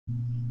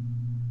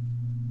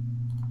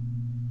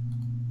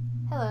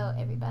Hello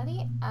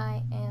everybody,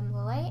 I am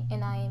Lily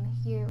and I am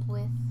here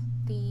with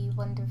the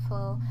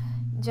wonderful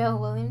Joe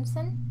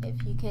Williamson.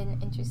 If you can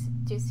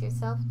introduce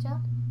yourself, Joe.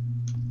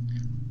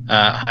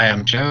 Hi,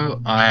 I'm Joe.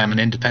 I am an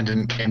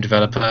independent game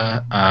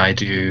developer. I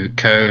do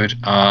code,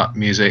 art,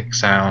 music,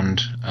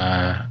 sound,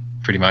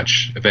 pretty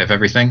much a bit of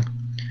everything.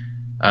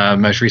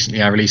 Most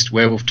recently I released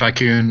Werewolf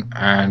Tycoon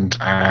and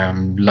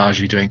I'm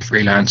largely doing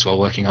freelance while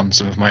working on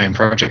some of my own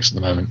projects at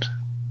the moment.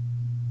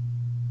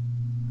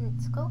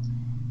 That's cool.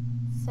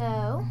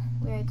 So,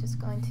 we're just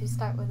going to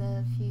start with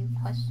a few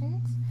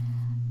questions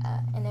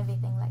and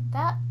everything like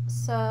that.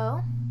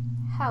 So,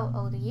 how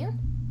old are you?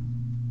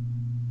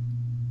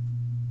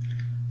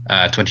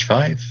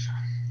 25.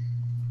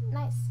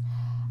 Nice.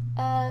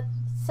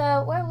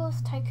 So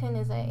Werewolf Tycoon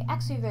is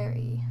actually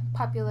very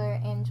popular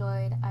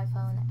Android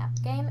iPhone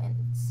app game, and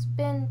it's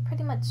been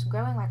pretty much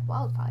growing like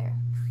wildfire,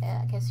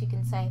 I guess you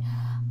can say.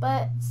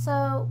 But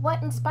so,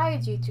 what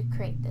inspired you to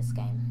create this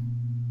game?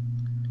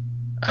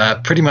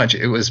 Pretty much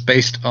it was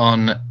based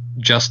on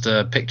just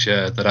a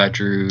picture that I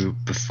drew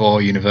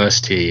before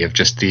university of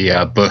just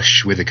the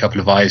bush with a couple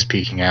of eyes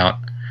peeking out.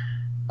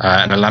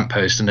 And a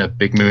lamppost and a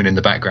big moon in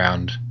the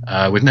background,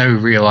 with no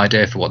real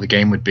idea for what the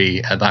game would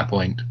be at that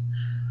point.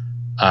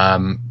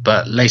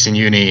 But late in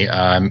uni,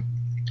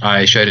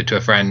 I showed it to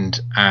a friend,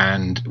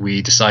 and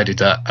we decided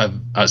that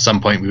at some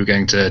point we were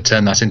going to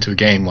turn that into a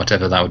game,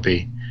 whatever that would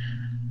be.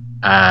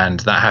 And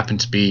that happened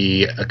to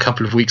be a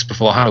couple of weeks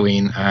before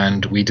Halloween,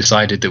 and we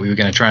decided that we were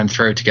going to try and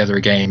throw together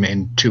a game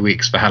in 2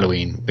 weeks for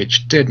Halloween,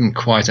 which didn't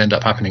quite end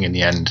up happening in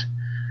the end.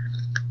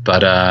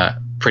 But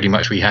pretty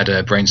much we had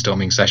a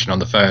brainstorming session on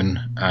the phone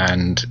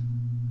and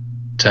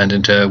turned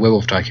into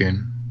Werewolf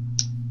Tycoon.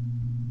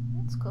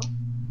 That's cool.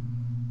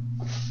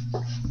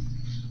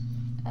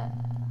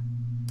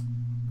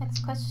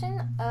 Next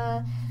question.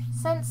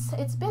 Since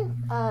it's been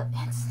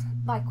it's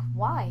like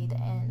wide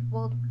and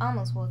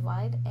almost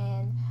worldwide,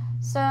 and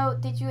so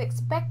did you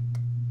expect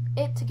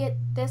it to get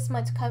this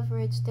much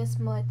coverage, this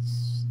much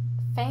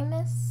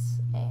famous,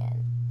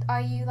 and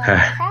are you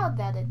like proud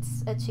that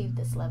it's achieved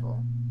this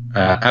level?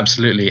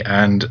 Absolutely,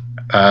 and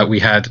we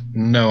had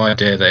no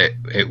idea that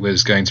it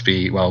was going to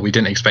be. Well, we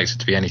didn't expect it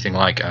to be anything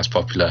like as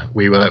popular.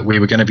 We were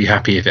going to be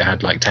happy if it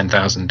had like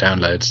 10,000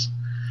 downloads,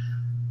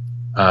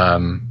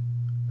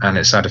 and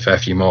it's had a fair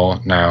few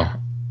more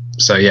now.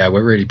 So yeah,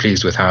 we're really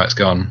pleased with how it's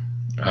gone.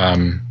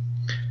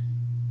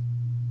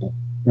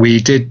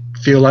 We did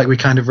feel like we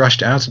kind of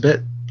rushed it out a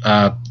bit,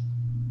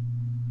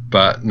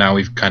 but now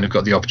we've kind of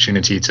got the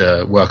opportunity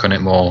to work on it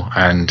more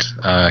and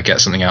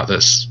get something out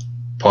that's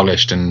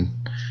polished and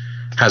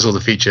has all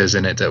the features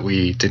in it that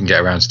we didn't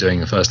get around to doing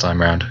the first time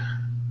round.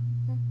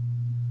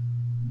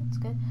 That's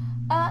good.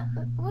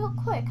 Real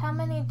quick, how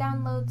many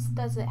downloads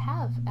does it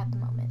have at the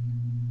moment?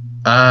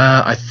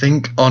 I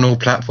think on all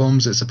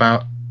platforms it's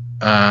about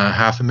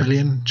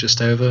 500,000,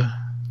 just over.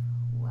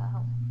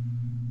 Wow.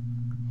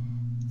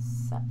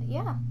 So,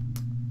 yeah.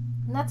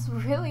 And that's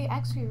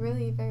actually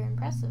really very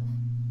impressive.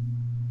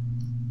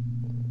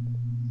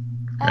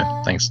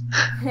 Thanks.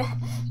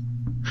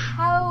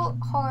 How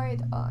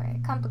hard or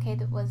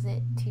complicated was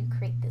it to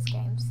create this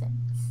game since?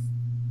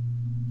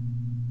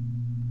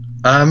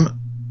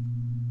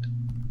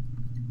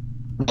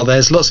 Well,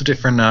 there's lots of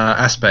different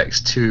aspects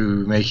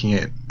to making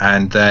it,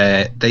 and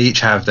they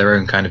each have their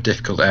own kind of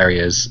difficult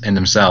areas in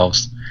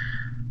themselves.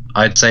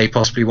 I'd say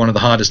possibly one of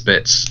the hardest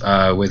bits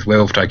with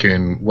Werewolf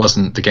Tycoon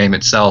wasn't the game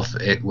itself,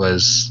 it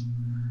was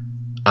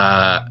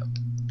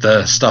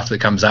the stuff that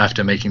comes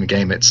after making the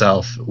game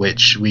itself,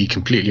 which we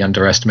completely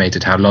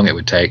underestimated how long it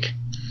would take.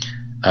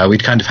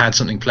 We'd kind of had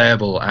something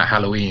playable at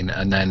Halloween,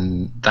 and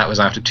then that was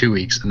after 2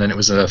 weeks, and then it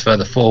was a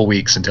further 4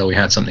 weeks until we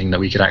had something that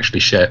we could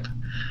actually ship.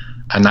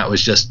 And that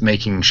was just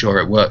making sure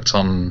it worked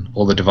on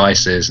all the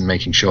devices and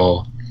making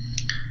sure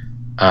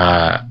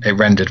it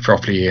rendered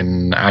properly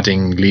and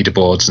adding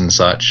leaderboards and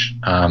such.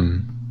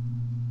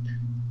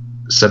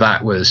 So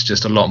that was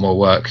just a lot more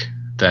work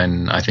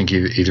than I think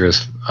either of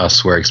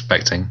us were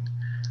expecting.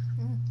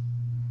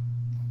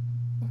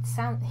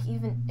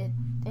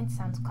 It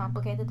sounds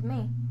complicated to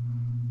me.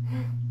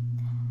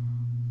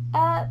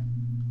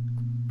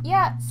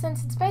 Yeah,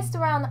 since it's based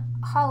around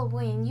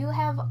Halloween, you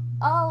have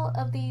all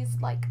of these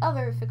like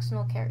other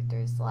fictional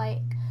characters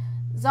like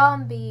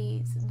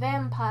zombies,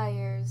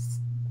 vampires,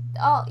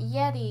 all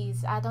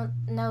yetis. I don't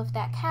know if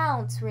that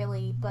counts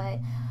really, but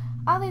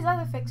all these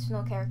other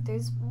fictional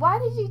characters. Why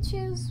did you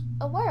choose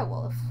a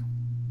werewolf?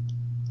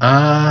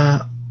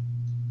 I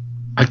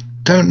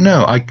don't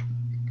know. I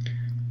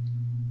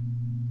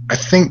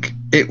think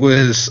it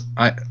was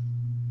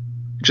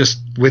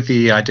just with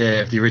the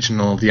idea of the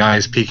original, the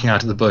eyes peeking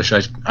out of the bush. I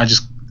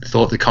just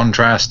thought the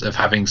contrast of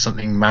having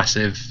something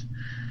massive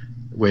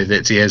with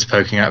its ears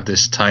poking out of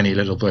this tiny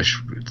little bush,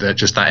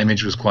 that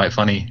image was quite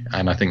funny,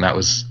 and I think that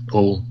was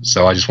all.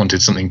 So I just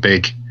wanted something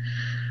big,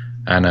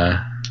 and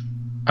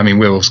I mean,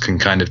 werewolves can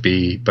kind of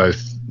be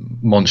both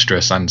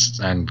monstrous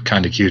and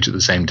kind of cute at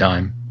the same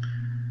time.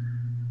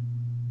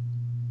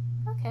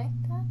 Okay,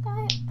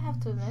 I have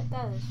to admit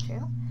that is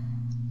true.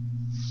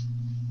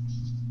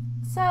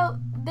 So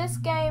this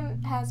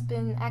game has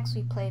been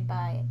actually played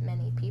by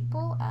many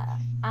people.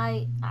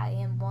 I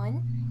am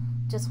one.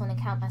 Just want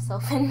to count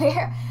myself in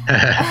there.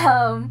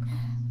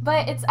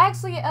 But it's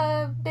actually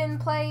been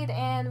played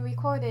and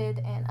recorded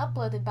and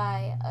uploaded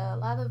by a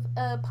lot of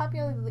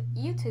popular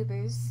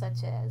YouTubers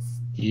such as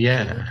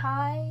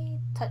PewDiePie,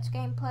 Touch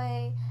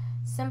Gameplay,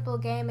 Simple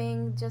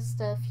Gaming,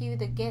 just a few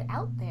to get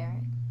out there.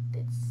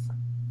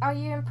 Are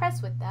you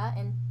impressed with that?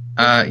 And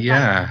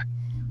yeah.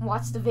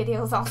 Watch the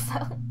videos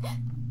also.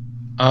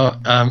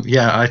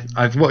 Yeah.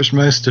 I've watched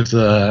most of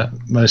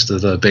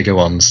the bigger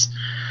ones.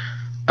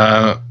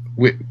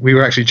 We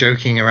were actually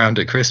joking around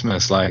at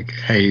Christmas, like,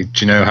 hey,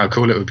 do you know how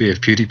cool it would be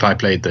if PewDiePie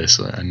played this?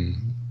 And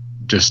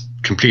just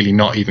completely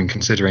not even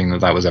considering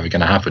that was ever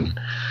going to happen.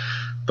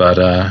 But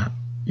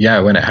yeah,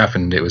 when it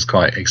happened, it was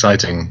quite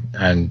exciting.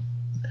 And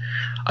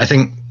I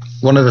think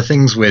one of the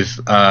things with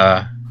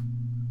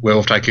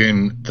Werewolf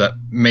Tycoon that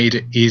made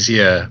it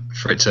easier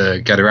for it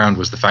to get around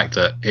was the fact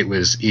that it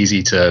was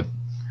easy to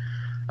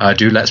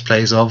do Let's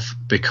Plays of,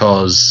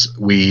 because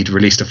we'd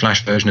released a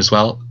Flash version as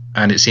well.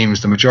 And it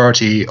seems the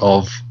majority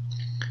of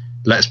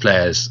Let's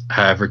Players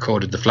have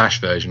recorded the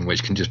Flash version,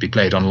 which can just be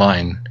played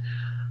online.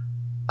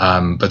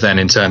 But then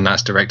in turn,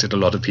 that's directed a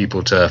lot of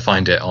people to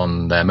find it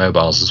on their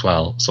mobiles as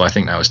well. So I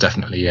think that was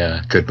definitely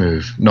a good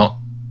move. Not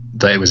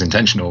that it was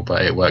intentional,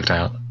 but it worked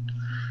out.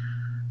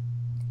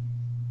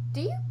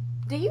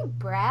 Do you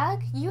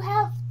brag? You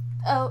have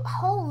a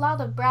whole lot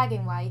of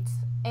bragging rights,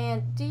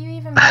 and do you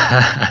even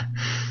brag?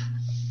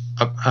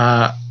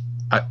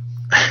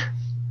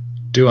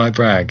 Do I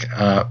brag?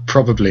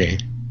 Probably.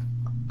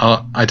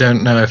 I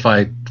don't know if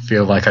I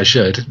feel like I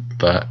should,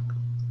 but...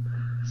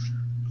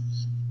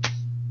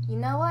 You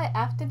know what?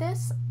 After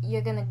this,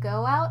 you're gonna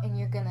go out and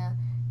you're gonna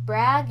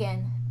brag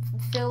and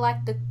feel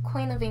like the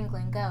Queen of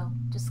England. Go.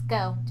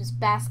 Just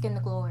bask in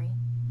the glory.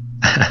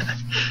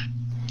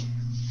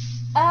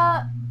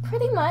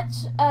 Pretty much,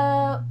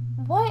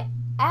 what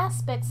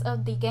aspects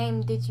of the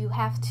game did you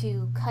have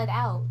to cut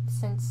out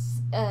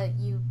since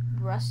you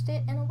rushed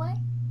it in a way?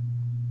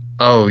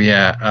 Oh,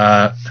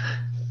 yeah.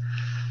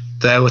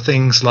 There were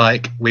things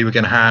like we were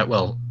going to have,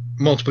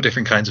 multiple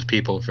different kinds of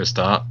people for a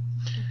start.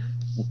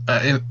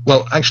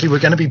 Well, actually, we're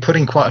going to be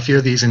putting quite a few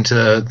of these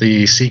into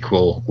the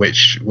sequel,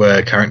 which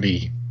we're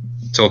currently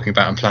talking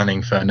about and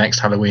planning for next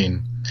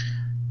Halloween.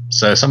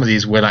 So some of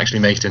these will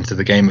actually make it into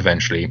the game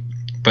eventually.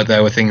 But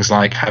there were things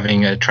like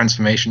having a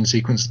transformation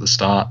sequence at the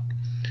start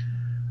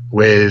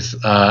with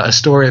a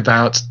story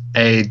about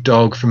a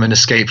dog from an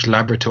escaped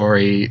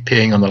laboratory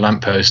peeing on the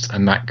lamppost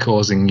and that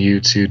causing you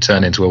to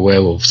turn into a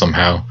werewolf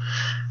somehow.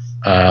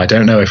 I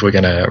don't know if we're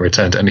going to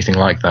return to anything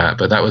like that,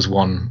 but that was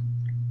one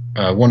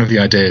of the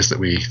ideas that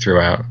we threw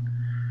out.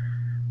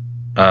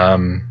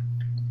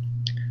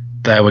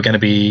 There were going to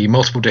be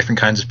multiple different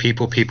kinds of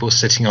people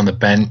sitting on the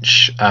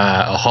bench,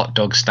 a hot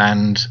dog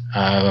stand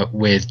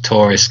with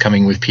tourists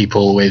coming with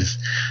people with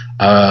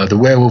the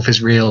werewolf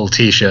is real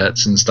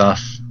t-shirts and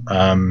stuff.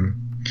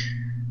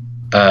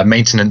 A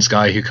maintenance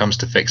guy who comes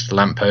to fix the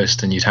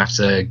lamppost and you'd have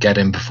to get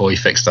him before he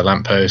fixed the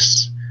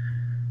lamppost.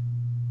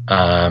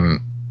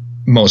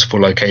 Multiple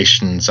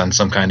locations and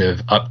some kind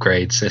of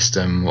upgrade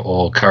system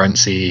or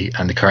currency,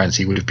 and the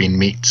currency would have been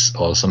meats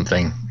or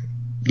something.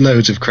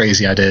 Loads of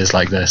crazy ideas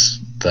like this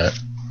that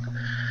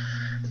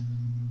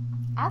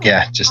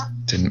just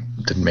didn't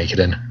make it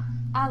in.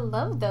 I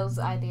love those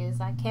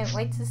ideas. I can't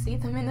wait to see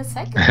them in a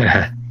second.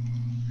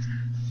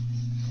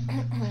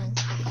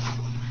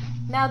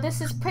 Now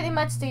this is pretty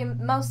much the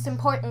most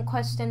important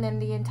question in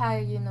the entire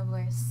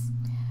universe.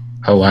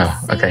 Oh wow,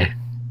 PC? okay.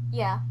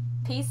 Yeah,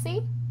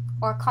 PC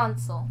or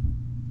console?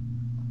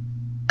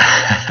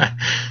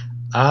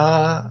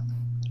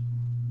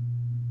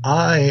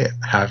 I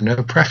have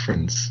no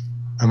preference.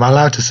 Am I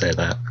allowed to say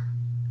that?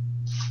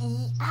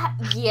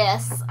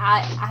 Yes,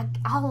 I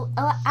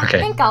Okay.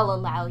 think I'll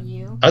allow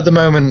you. At the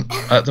moment,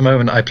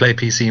 I play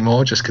PC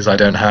more just because I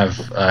don't have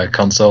a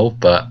console.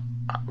 But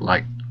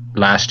like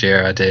last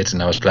year, I did,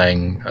 and I was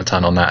playing a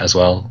ton on that as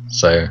well.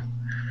 So,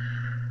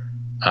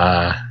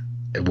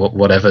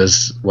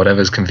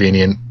 whatever's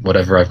convenient,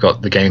 whatever I've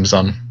got the games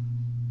on.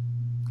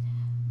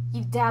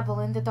 You dabble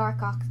in the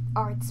dark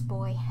arts,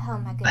 boy. Oh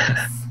my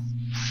goodness.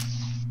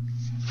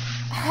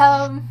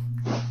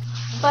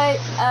 But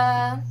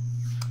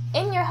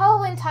in your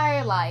whole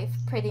entire life,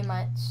 pretty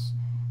much,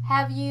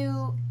 have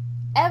you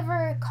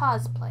ever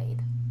cosplayed?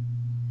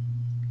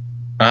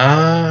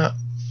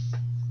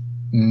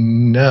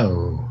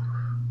 No.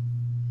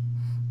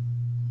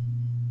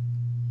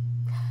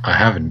 I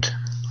haven't.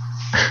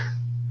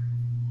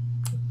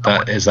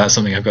 Is that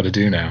something I've got to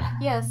do now?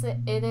 Yes,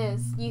 it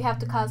is. You have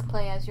to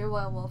cosplay as your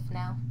werewolf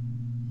now.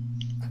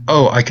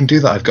 Oh, I can do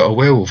that. I've got a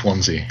werewolf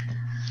onesie.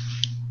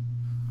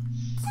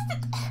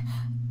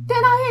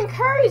 Then I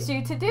encourage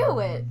you to do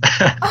it.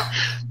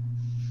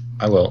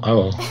 I will.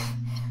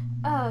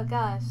 Oh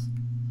gosh.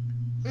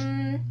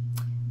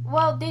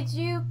 Well, did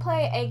you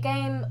play a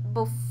game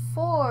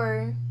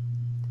before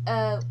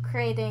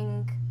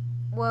creating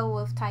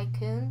Werewolf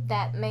Tycoon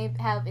that may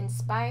have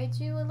inspired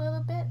you a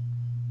little bit,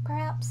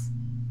 perhaps?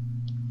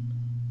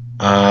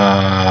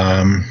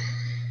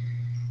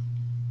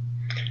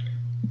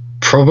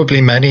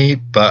 Probably many,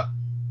 but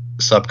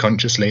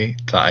subconsciously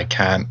that I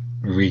can't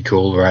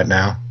recall right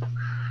now.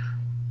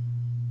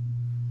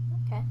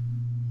 Okay.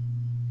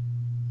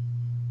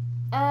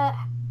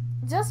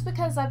 Just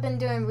because I've been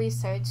doing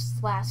research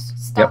 /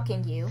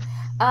 stalking you,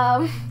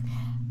 have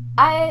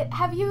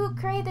you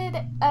created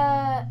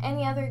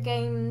any other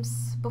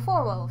games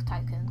before Werewolf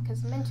Tycoon?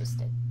 Because I'm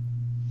interested.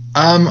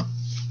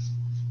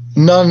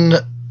 None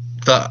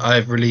that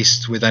I've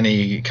released with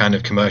any kind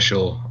of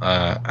commercial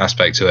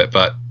aspect to it,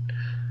 but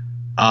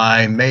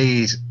I've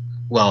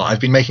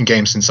been making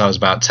games since I was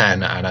about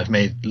 10, and I've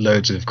made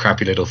loads of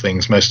crappy little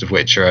things, most of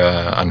which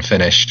are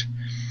unfinished.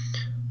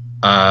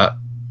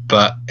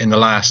 But in the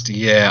last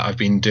year, I've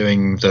been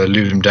doing the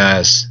Ludum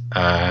Dares,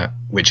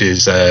 which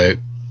is a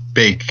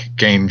big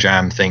game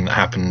jam thing that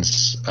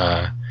happens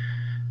a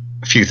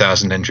few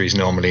thousand entries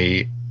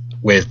normally,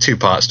 with two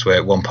parts to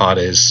it. One part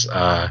is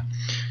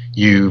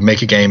you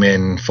make a game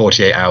in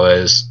 48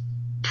 hours,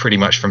 pretty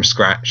much from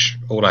scratch,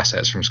 all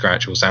assets from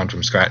scratch, all sound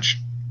from scratch,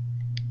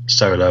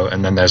 solo.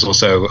 And then there's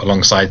also,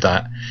 alongside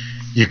that,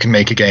 you can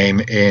make a game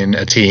in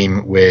a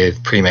team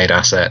with pre-made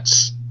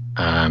assets,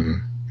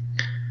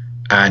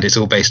 and it's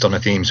all based on a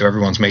theme, so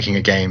everyone's making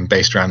a game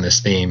based around this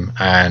theme.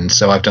 And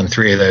so I've done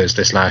 3 of those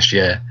this last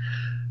year.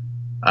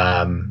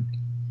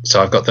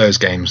 So I've got those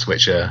games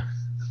which are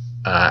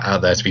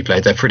out there to be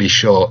played. They're pretty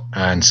short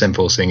and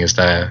simple, seeing as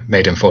they're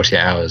made in 48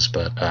 hours,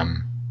 but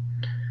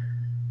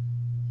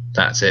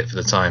that's it for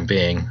the time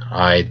being.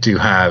 I do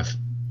have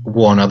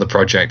one other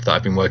project that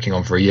I've been working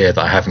on for a year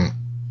that I haven't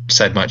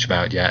said much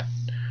about yet,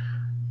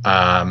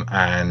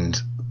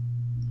 and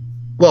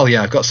well,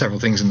 yeah, I've got several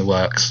things in the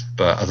works,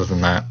 but other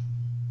than that.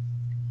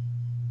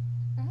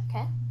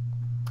 Okay.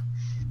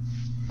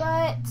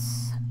 But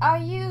are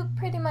you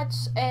pretty much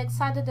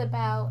excited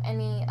about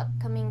any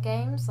upcoming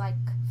games? Like,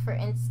 for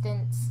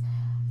instance,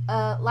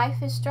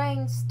 Life is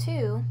Strange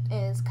 2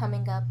 is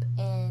coming up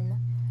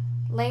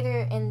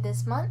later in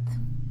this month.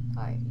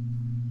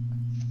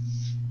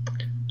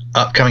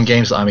 Upcoming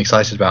games that I'm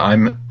excited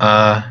about.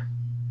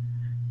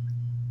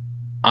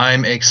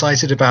 I'm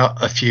excited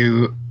about a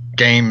few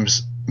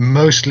games,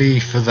 mostly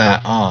for their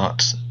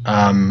art.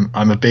 I'm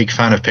a big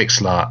fan of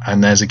pixel art,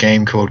 and there's a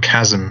game called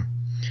Chasm,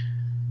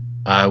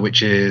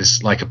 which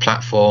is like a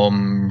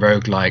platform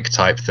roguelike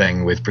type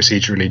thing with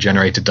procedurally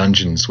generated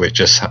dungeons, which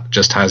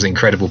just has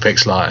incredible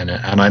pixel art in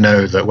it. And I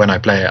know that when I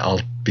play it,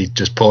 I'll be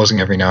just pausing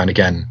every now and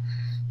again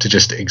to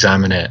just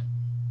examine it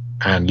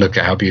and look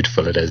at how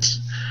beautiful it is.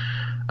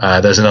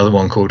 There's another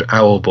one called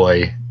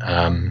Owlboy,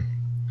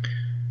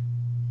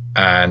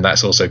 and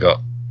that's also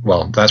got,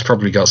 well, that's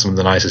probably got some of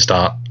the nicest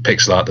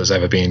pixel art that's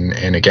ever been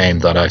in a game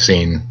that I've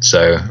seen,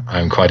 so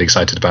I'm quite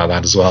excited about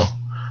that as well.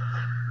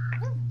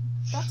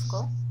 That's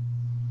cool.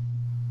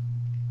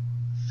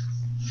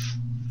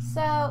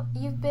 So,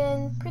 you've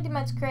been pretty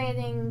much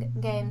creating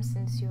games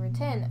since you were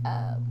 10.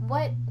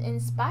 What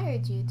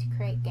inspired you to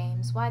create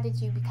games? Why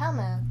did you become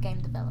a game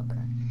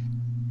developer?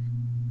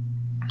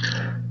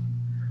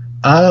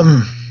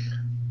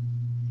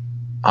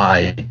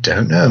 I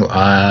don't know.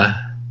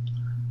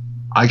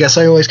 I guess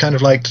I always kind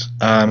of liked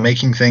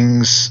making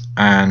things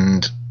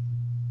and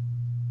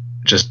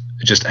just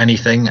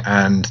anything,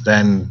 and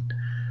then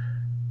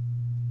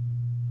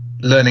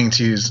learning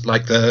to use,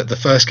 like, the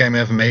first game I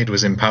ever made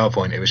was in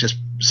PowerPoint. It was just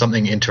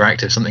something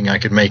interactive, something I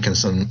could make, and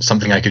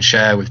something I could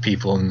share with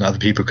people, and other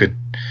people could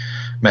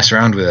mess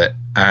around with it.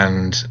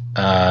 And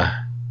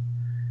I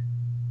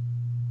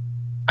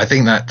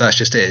think that's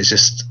just it. It's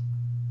just,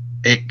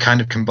 it kind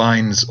of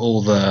combines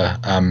all the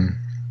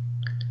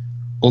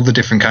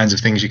different kinds of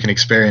things you can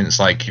experience.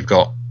 Like, you've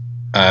got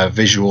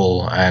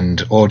visual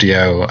and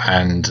audio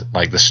and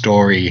like the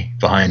story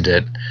behind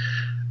it,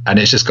 and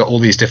it's just got all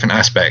these different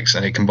aspects,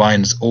 and it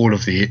combines all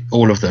of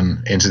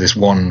them into this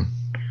one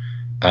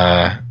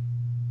kind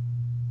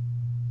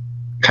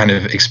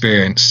of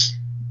experience.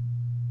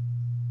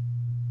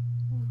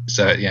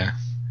 So yeah,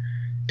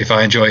 if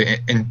I enjoy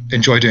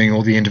doing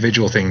all the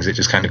individual things, it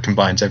just kind of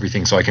combines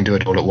everything, so I can do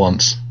it all at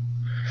once.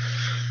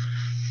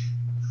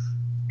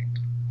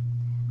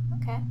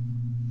 Okay.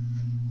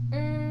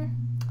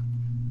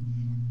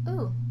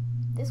 Ooh,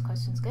 this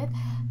question's good.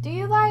 Do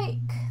you like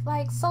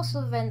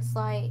social events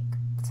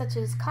such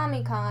as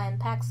Comic-Con,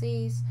 PAX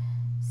East,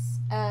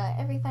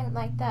 everything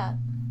like that?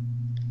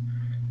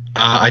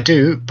 I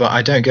do, but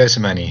I don't go to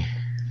many.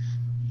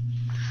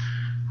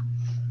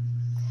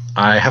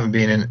 I haven't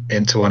been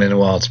into one in a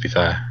while, to be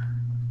fair.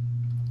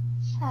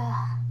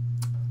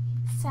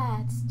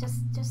 Sad. Just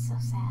so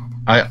sad.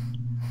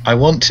 I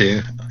want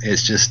to.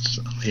 It's just,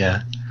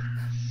 yeah.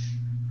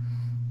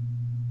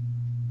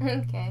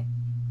 Okay.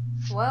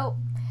 Well,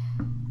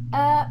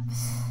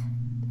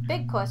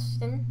 big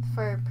question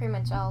for pretty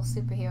much all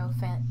superhero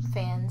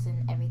fans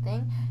and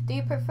everything. Do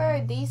you prefer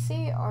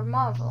DC or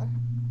Marvel?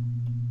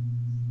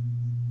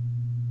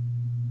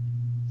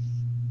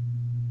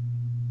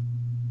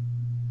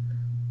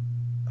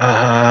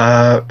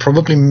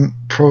 Probably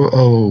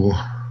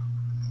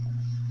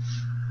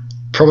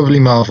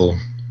Marvel.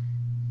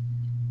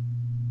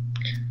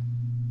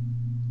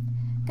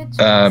 Good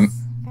choice.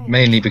 Very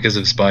Mainly good because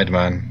of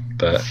Spider-Man,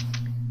 but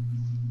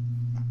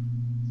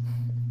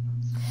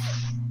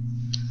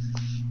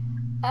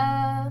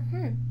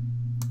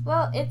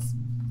Well, it's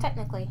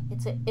technically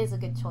is a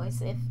good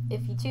choice. If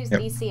you choose yep.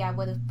 DC, I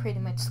would have pretty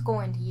much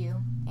scorned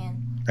you and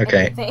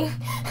Okay. everything.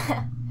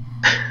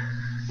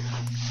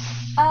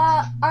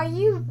 Are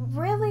you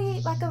really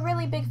like a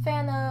really big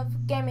fan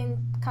of gaming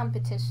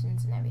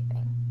competitions and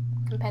everything?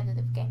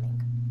 Competitive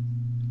gaming?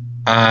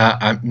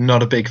 I'm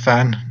not a big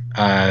fan,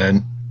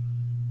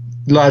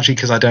 largely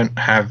because I don't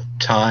have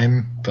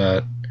time,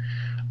 but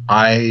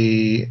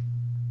I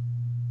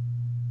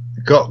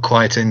got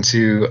quite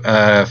into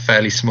a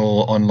fairly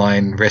small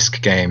online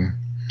Risk game,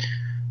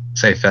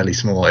 say fairly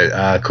small,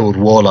 called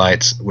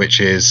Warlight,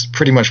 which is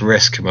pretty much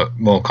Risk but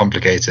more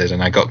complicated,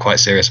 and I got quite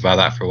serious about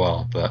that for a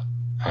while, but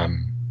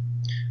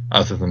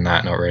other than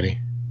that, not really.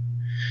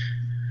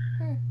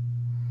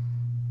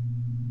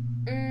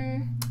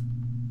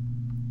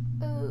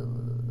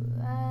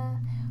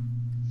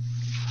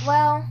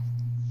 Well,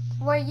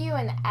 were you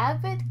an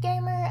avid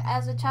gamer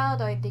as a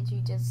child, or did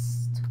you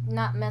just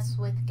not mess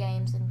with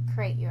games and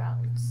create your own?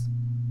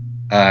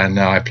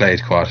 No, I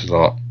played quite a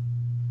lot.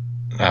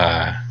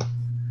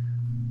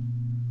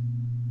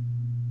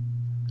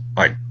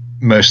 Like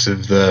most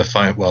of the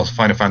Final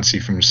Fantasy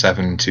from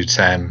 7 to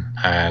 10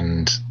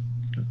 and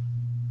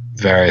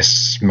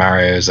various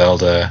Mario,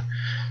 Zelda,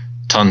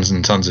 tons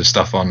and tons of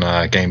stuff on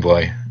Game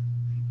Boy.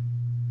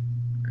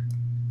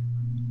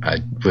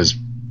 I was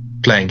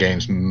playing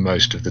games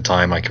most of the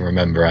time I can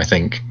remember, I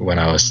think, when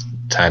I was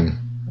 10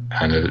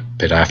 and a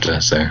bit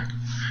after, so.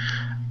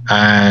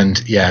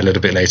 And yeah, a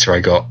little bit later I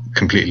got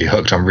completely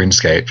hooked on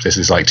RuneScape. This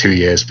is like 2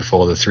 years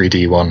before the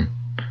 3D one.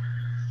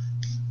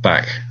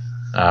 Back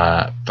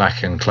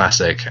in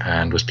Classic,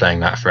 and was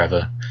playing that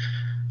forever.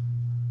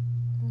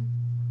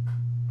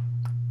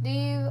 Do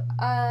you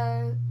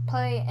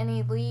play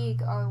any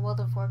League or World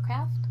of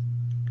Warcraft?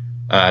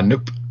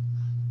 Nope.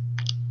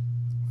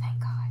 Thank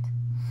God.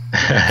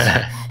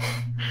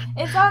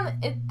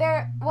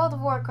 World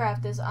of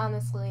Warcraft is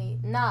honestly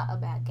not a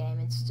bad game.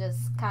 It's just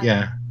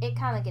it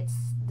kind of gets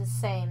the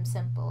same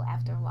simple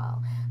after a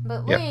while.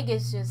 But League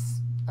is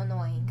just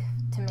annoying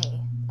to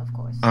me, of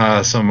course.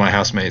 Some of my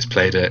housemates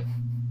played it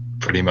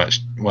pretty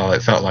much, well,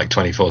 it felt like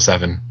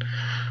 24/7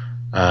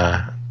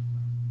 a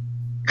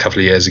couple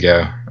of years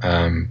ago,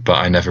 but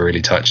I never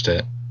really touched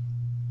it.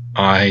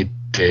 I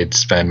did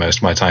spend most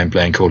of my time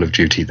playing Call of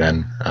Duty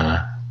then,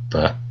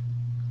 but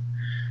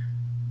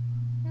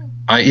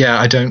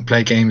I don't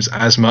play games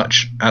as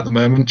much at the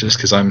moment, just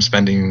because I'm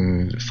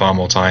spending far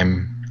more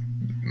time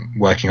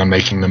working on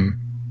making them.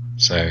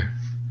 So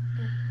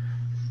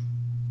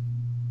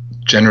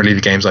generally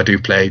the games I do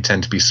play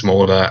tend to be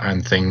smaller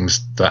and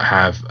things that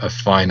have a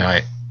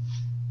finite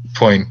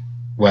point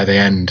where they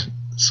end,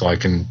 so I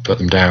can put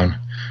them down.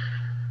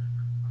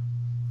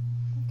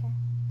 Okay.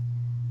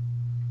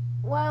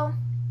 Well,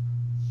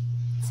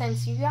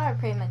 since you are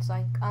pretty much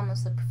like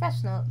almost a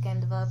professional game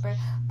developer,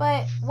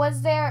 but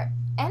was there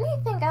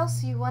anything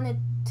else you wanted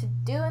to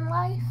do in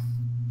life?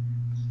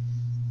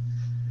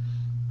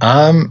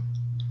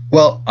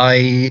 Well,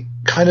 I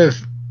kind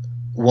of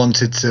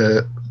wanted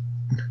to.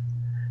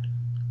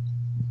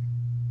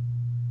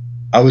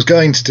 I was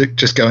going to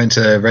just go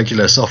into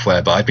regular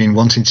software, but I'd been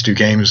wanting to do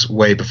games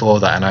way before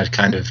that, and I'd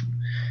kind of,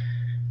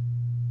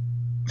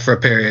 for a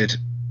period,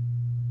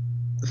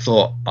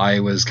 thought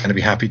I was going to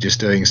be happy just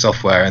doing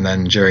software, and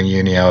then during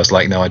uni I was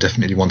like, no, I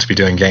definitely want to be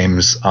doing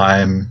games.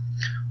 I'm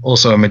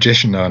also a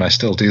magician though, and I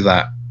still do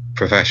that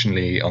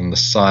professionally on the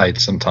side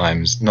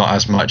sometimes, not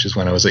as much as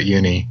when I was at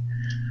uni.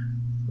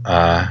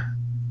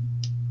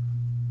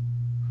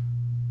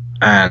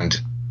 And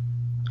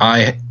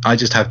I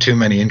just have too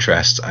many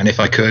interests, and if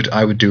I could,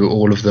 I would do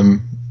all of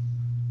them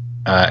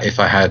if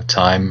I had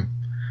time.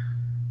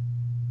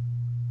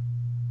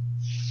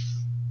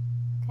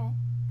 Okay.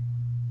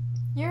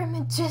 You're a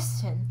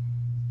magician.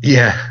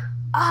 Yeah.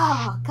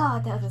 Oh,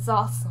 God, that is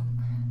awesome.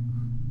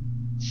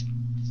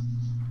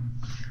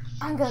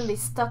 I'm gonna be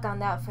stuck on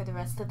that for the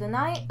rest of the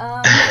night.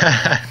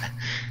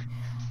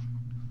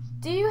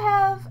 Do you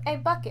have a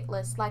bucket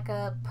list, like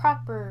a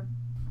proper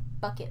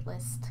bucket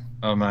list?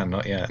 Oh man,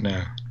 not yet,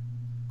 no.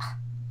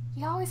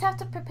 You always have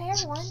to prepare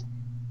one.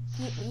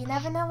 You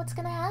never know what's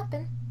gonna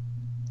happen.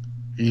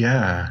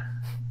 Yeah.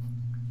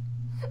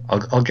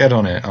 I'll get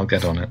on it. I'll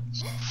get on it.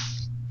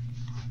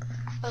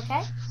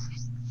 Okay.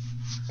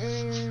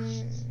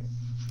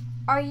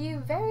 Are you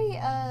very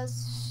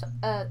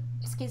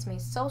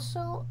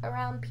social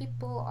around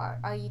people, or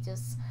are you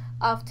just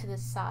off to the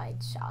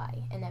side,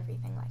 shy, and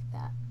everything like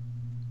that?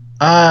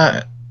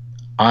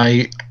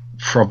 I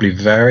probably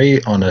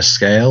vary on a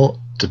scale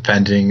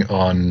depending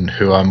on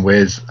who I'm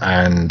with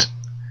and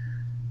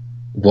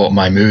what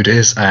my mood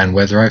is and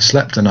whether I've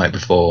slept the night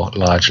before,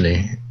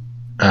 largely.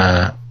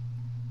 Yeah,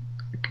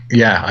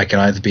 I can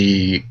either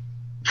be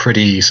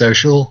pretty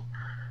social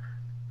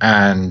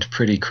and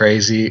pretty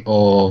crazy,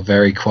 or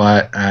very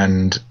quiet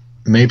and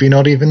maybe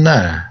not even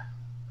there.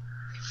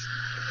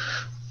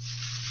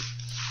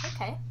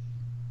 Okay.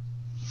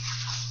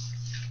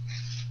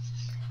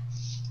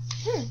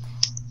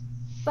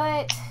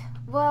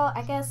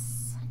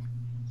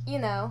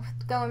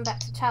 going back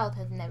to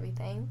childhood and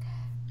everything.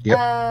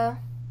 Yep.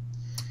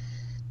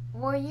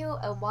 Were you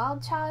a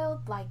wild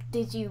child? Like,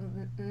 did you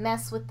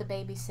mess with the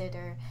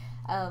babysitter,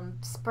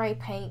 spray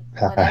paint,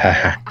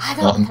 whatever? I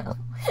don't know.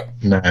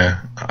 No,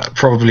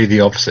 probably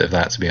the opposite of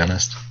that, to be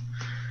honest.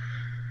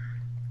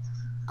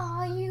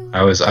 Oh, you.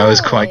 I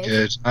was quite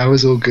good. I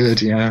was all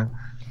good, yeah.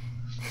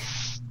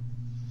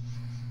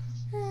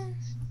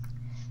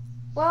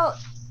 Well,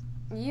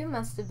 you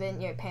must have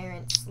been your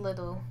parents'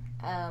 little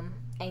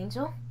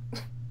angel.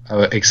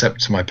 Oh,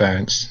 except to my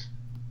parents.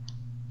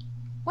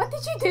 What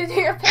did you do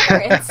to your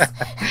parents?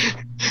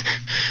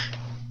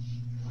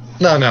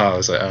 No, I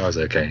was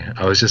okay.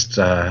 I was just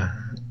I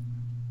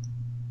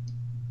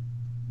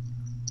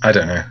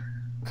don't know.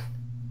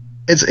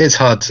 It's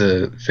hard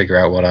to figure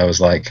out what I was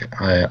like.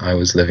 I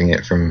was living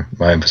it from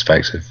my own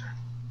perspective.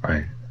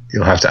 Right.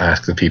 You'll have to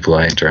ask the people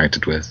I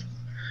interacted with.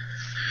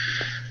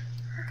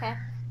 Okay.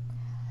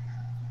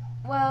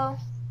 Well,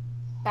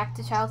 back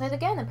to childhood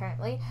again,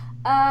 apparently.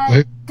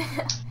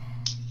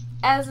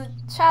 As a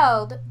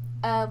child,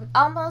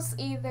 almost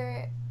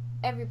either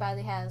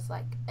everybody has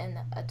like an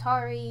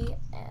Atari,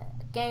 a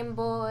Game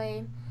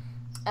Boy,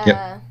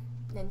 Yep.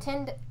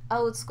 Nintendo,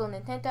 old school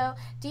Nintendo.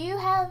 Do you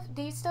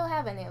still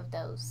have any of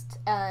those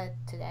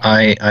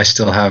today? I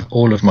still have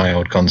all of my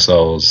old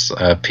consoles.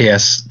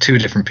 Two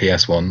different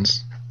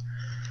PS1s.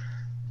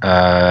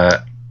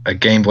 A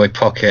Game Boy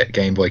Pocket,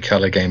 Game Boy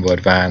Color, Game Boy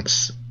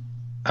Advance,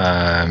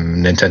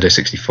 Nintendo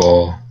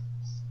 64,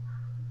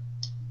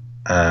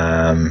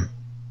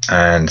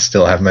 and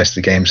still have most of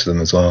the games for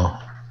them as well.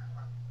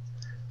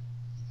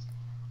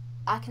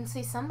 I can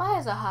see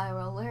somebody's a high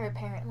roller,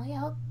 apparently.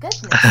 Oh,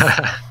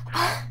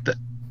 goodness.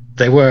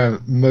 They were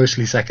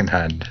mostly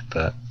secondhand,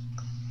 but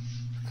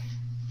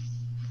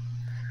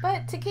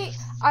to keep,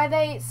 are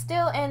they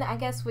still in, I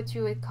guess, what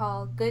you would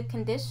call good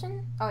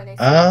condition? Are they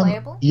still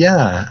playable?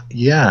 Yeah.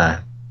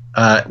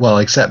 Well,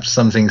 except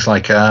some things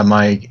like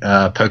my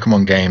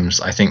Pokemon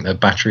games. I think the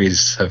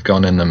batteries have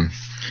gone in them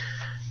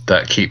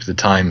that keep the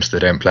time so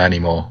they don't play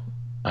anymore.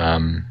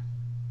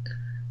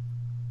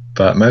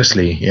 But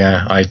mostly,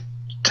 yeah, I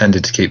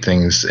tended to keep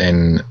things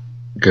in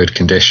good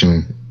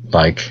condition,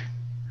 like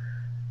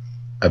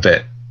a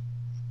bit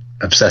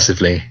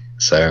obsessively.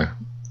 So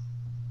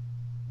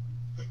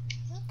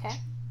okay.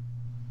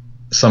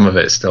 Some of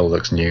it still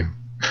looks new.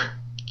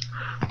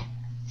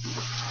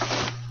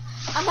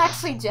 I'm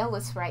actually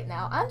jealous right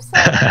now. I'm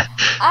sorry.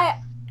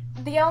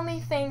 The only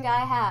thing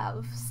I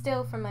have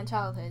still from my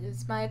childhood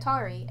is my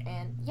Atari,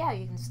 and yeah,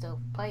 you can still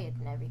play it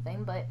and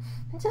everything, but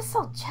I'm just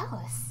so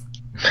jealous.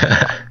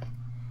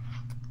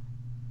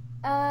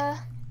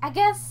 I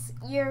guess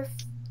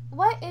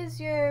what is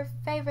your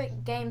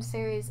favorite game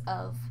series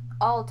of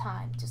all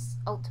time? Just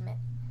ultimate.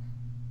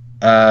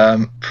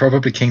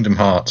 Probably Kingdom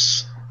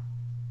Hearts.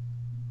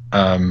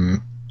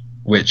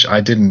 Which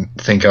I didn't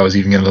think I was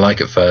even going to like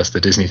at first.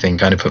 The Disney thing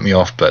kind of put me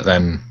off, but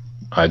then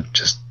I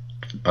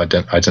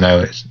don't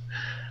know.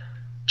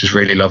 Just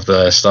really love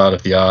the style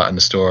of the art and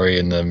the story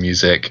and the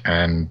music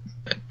and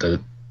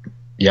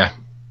yeah.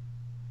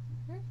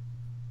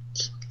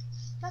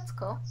 That's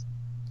cool.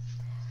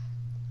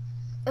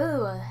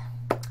 Ooh.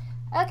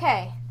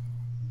 Okay.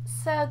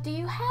 So, do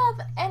you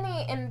have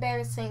any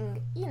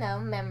embarrassing,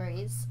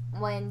 memories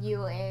when you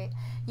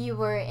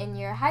were in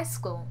your high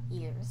school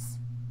years?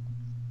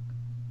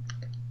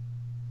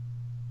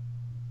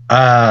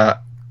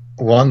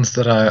 Ones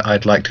that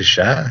I'd like to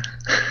share.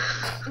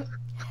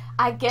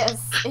 I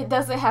guess it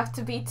doesn't have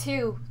to be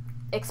too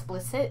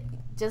explicit.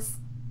 Just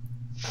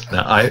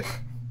no, I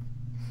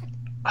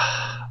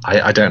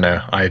don't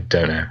know. I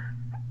don't know.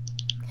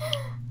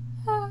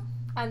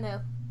 I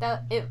know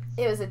that it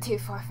was a too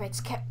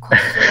far-fetched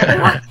question.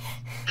 Anyway.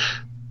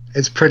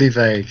 It's pretty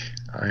vague.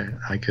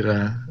 I could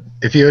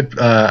if you had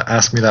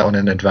asked me that one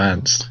in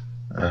advance.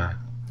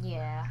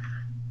 Yeah,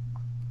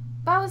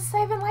 but I was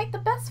saving like the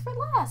best for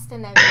last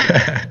and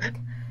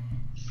everything.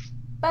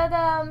 But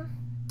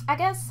I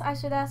guess I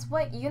should ask,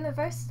 what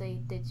university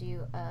did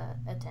you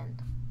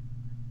attend?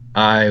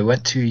 I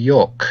went to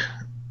York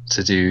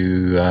to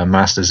do a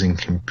Masters in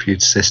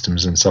Computer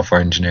Systems and Software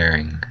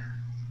Engineering,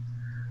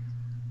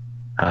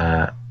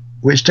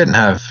 which didn't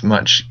have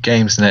much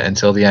games in it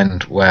until the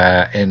end,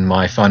 where in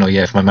my final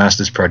year for my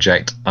Masters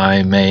project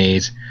I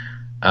made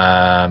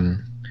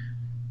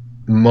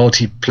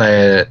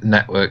multiplayer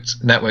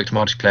networked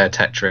multiplayer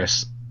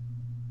Tetris,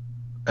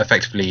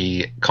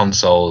 effectively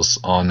consoles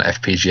on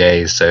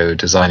FPGAs, so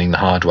designing the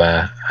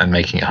hardware and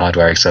making it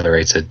hardware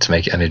accelerated to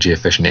make it energy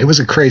efficient. It was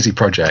a crazy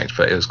project,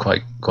 but it was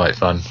quite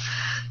fun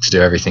to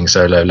do everything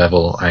so low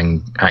level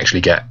and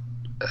actually get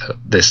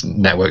this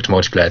networked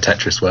multiplayer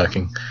Tetris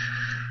working.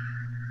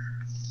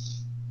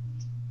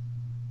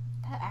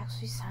 That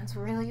actually sounds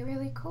really,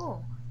 really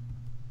cool.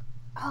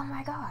 Oh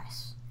my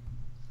gosh.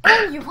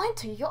 And you went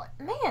to York.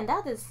 Man,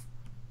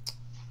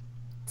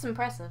 it's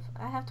impressive.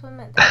 I have to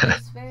admit, that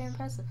is very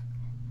impressive.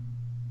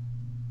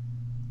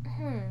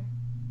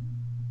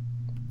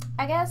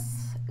 I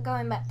guess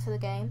going back to the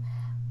game,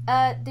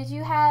 did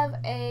you have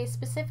a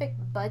specific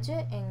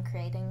budget in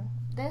creating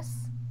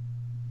this?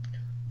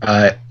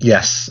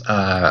 Yes,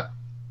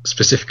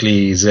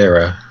 specifically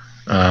zero.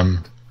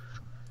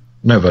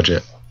 No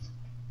budget.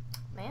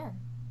 Man.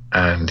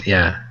 And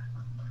yeah,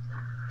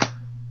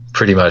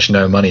 pretty much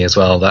no money as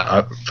well.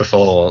 That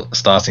before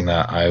starting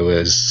that, I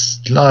was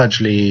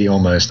largely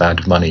almost out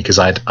of money because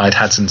I'd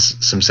had some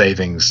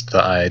savings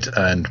that I'd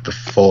earned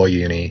before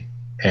uni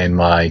in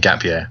my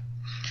gap year,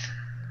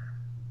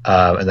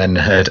 and then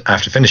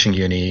after finishing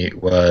uni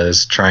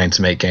was trying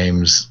to make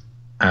games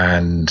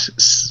and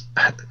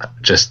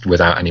just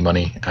without any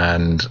money.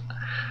 And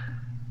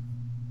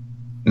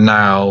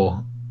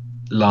now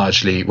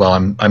largely, well,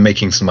 I'm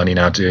making some money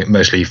now, doing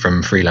mostly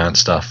from freelance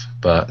stuff,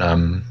 but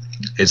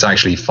it's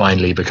actually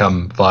finally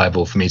become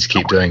viable for me to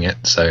keep doing it.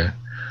 So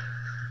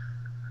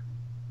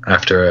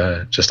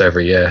after just over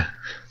a year.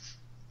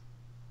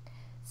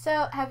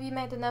 So have you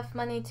made enough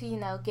money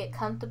to get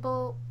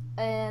comfortable,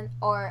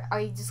 or are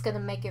you just gonna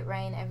make it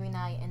rain every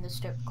night in the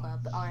strip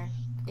club, or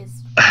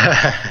is?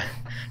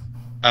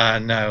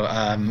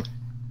 No,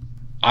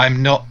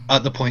 I'm not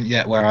at the point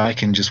yet where I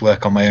can just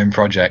work on my own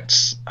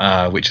projects,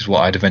 which is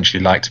what I'd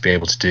eventually like to be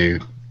able to do.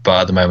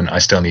 But at the moment, I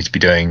still need to be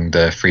doing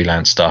the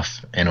freelance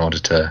stuff in order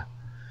to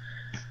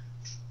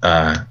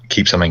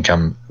keep some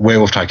income.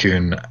 Werewolf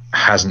Tycoon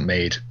hasn't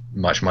made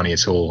much money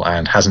at all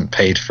and hasn't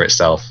paid for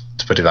itself,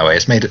 to put it that way.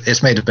 It's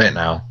made a bit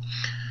now,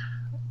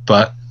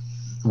 but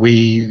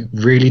we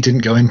really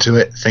didn't go into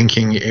it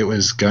thinking it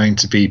was going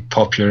to be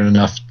popular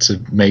enough to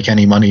make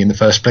any money in the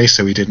first place,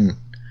 so we didn't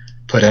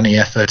put any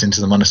effort into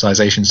the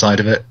monetization side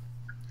of it.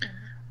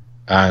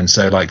 And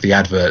so like the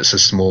adverts are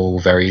small,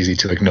 very easy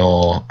to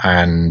ignore,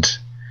 and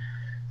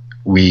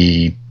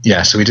we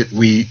just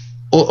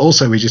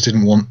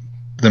didn't want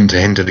them to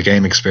hinder the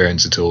game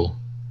experience at all.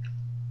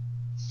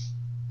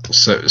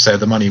 So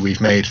the money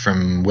we've made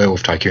from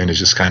Werewolf Tycoon has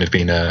just kind of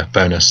been a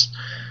bonus,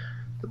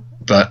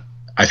 but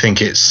I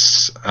think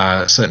it's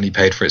certainly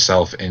paid for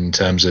itself in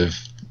terms of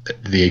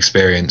the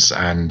experience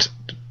and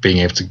being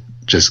able to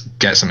just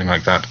get something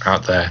like that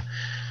out there.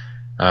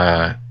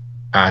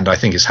 And I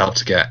think it's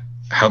helped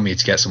me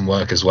to get some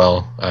work as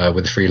well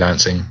with the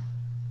freelancing.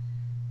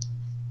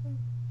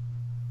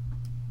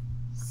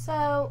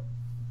 So,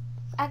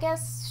 I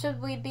guess,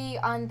 should we be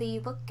on the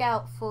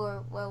lookout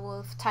for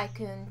Werewolf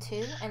Tycoon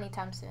 2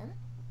 anytime soon?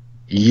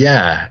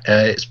 Yeah,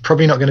 it's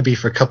probably not going to be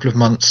for a couple of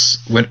months.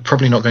 We're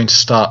probably not going to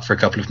start for a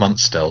couple of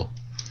months still.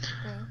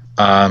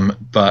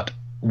 But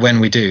when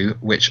we do,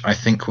 which I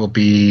think will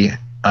be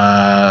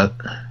at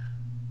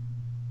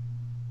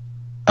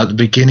the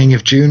beginning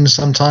of June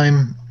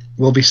sometime,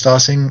 we'll be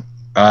starting.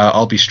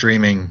 I'll be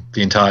streaming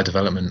the entire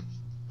development,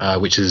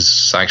 which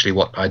is actually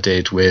what I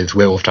did with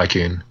Werewolf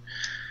Tycoon.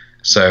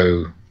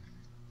 So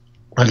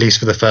at least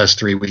for the first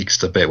 3 weeks,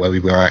 the bit where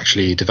we were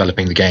actually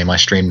developing the game, I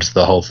streamed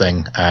the whole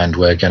thing, and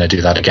we're going to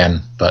do that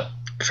again, but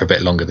for a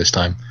bit longer this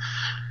time.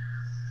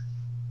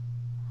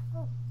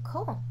 Oh,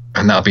 cool.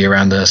 And that'll be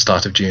around the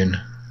start of June.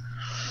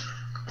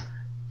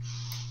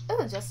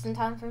 Oh, just in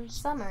time for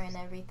summer and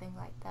everything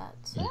like that.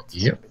 So that's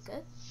Yep. pretty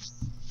good.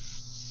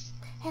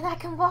 And I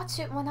can watch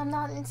it when I'm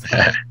not in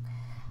school.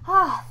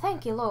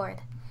 Thank you,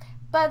 Lord.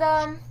 But,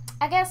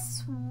 I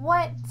guess,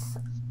 what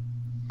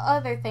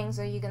other things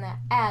are you going to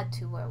add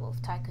to Werewolf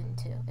Tycoon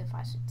 2, if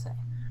I should say?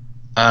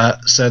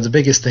 So the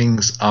biggest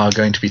things are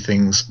going to be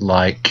things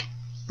like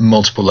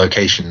multiple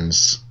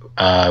locations.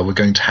 We're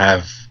going to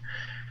have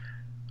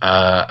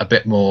a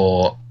bit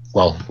more,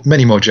 well,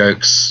 many more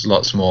jokes,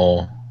 lots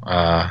more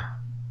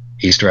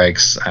Easter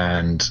eggs,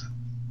 and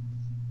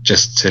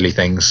just silly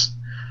things.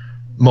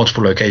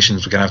 Multiple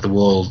locations. We're going to have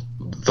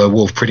the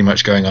wolf pretty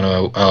much going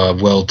on a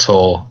world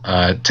tour,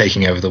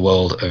 taking over the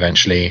world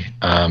eventually,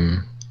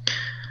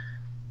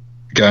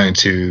 going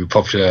to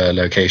popular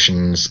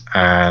locations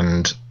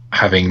and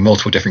having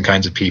multiple different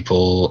kinds of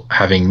people,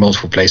 having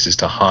multiple places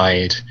to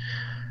hide,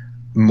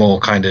 more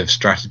kind of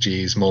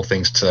strategies, more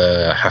things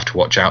to have to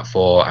watch out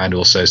for, and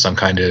also some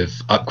kind of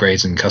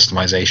upgrades and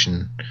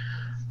customization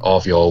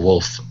of your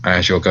wolf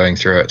as you're going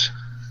through it.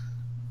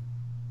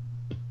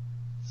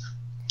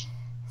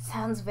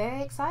 Sounds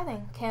very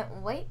exciting.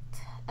 Can't wait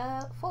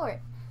for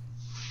it.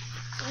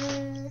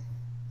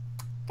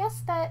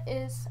 Guess that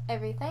is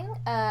everything.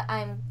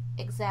 I'm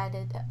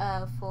excited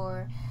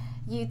for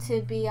you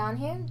to be on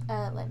here.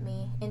 Let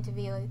me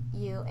interview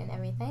you and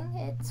everything.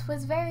 It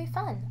was very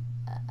fun.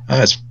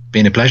 It's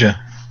been a pleasure.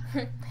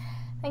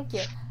 Thank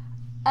you.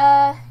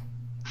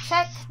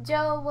 Check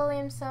Joe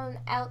Wiliamson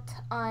out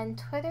on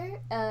Twitter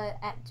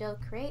at Joe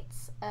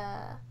Creates.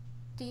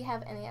 Do you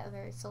have any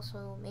other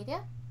social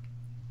media?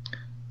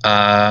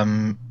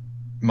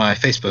 My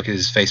Facebook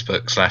is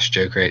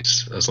Facebook.com/Joe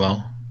Creates as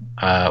well.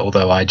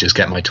 Although I just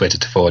get my Twitter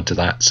to forward to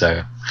that.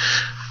 So,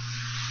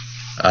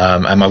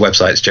 and my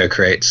website's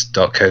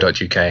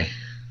joecreates.co.uk.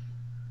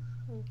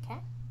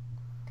 Okay.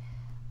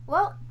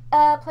 Well,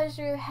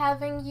 pleasure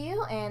having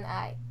you, and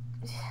I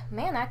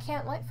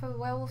can't wait for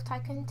Werewolf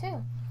Tycoon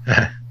 2.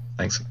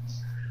 Thanks.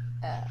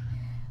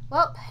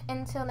 Well,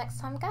 until next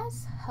time,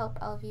 guys. Hope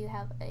all of you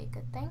have a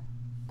good thing.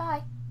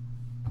 Bye.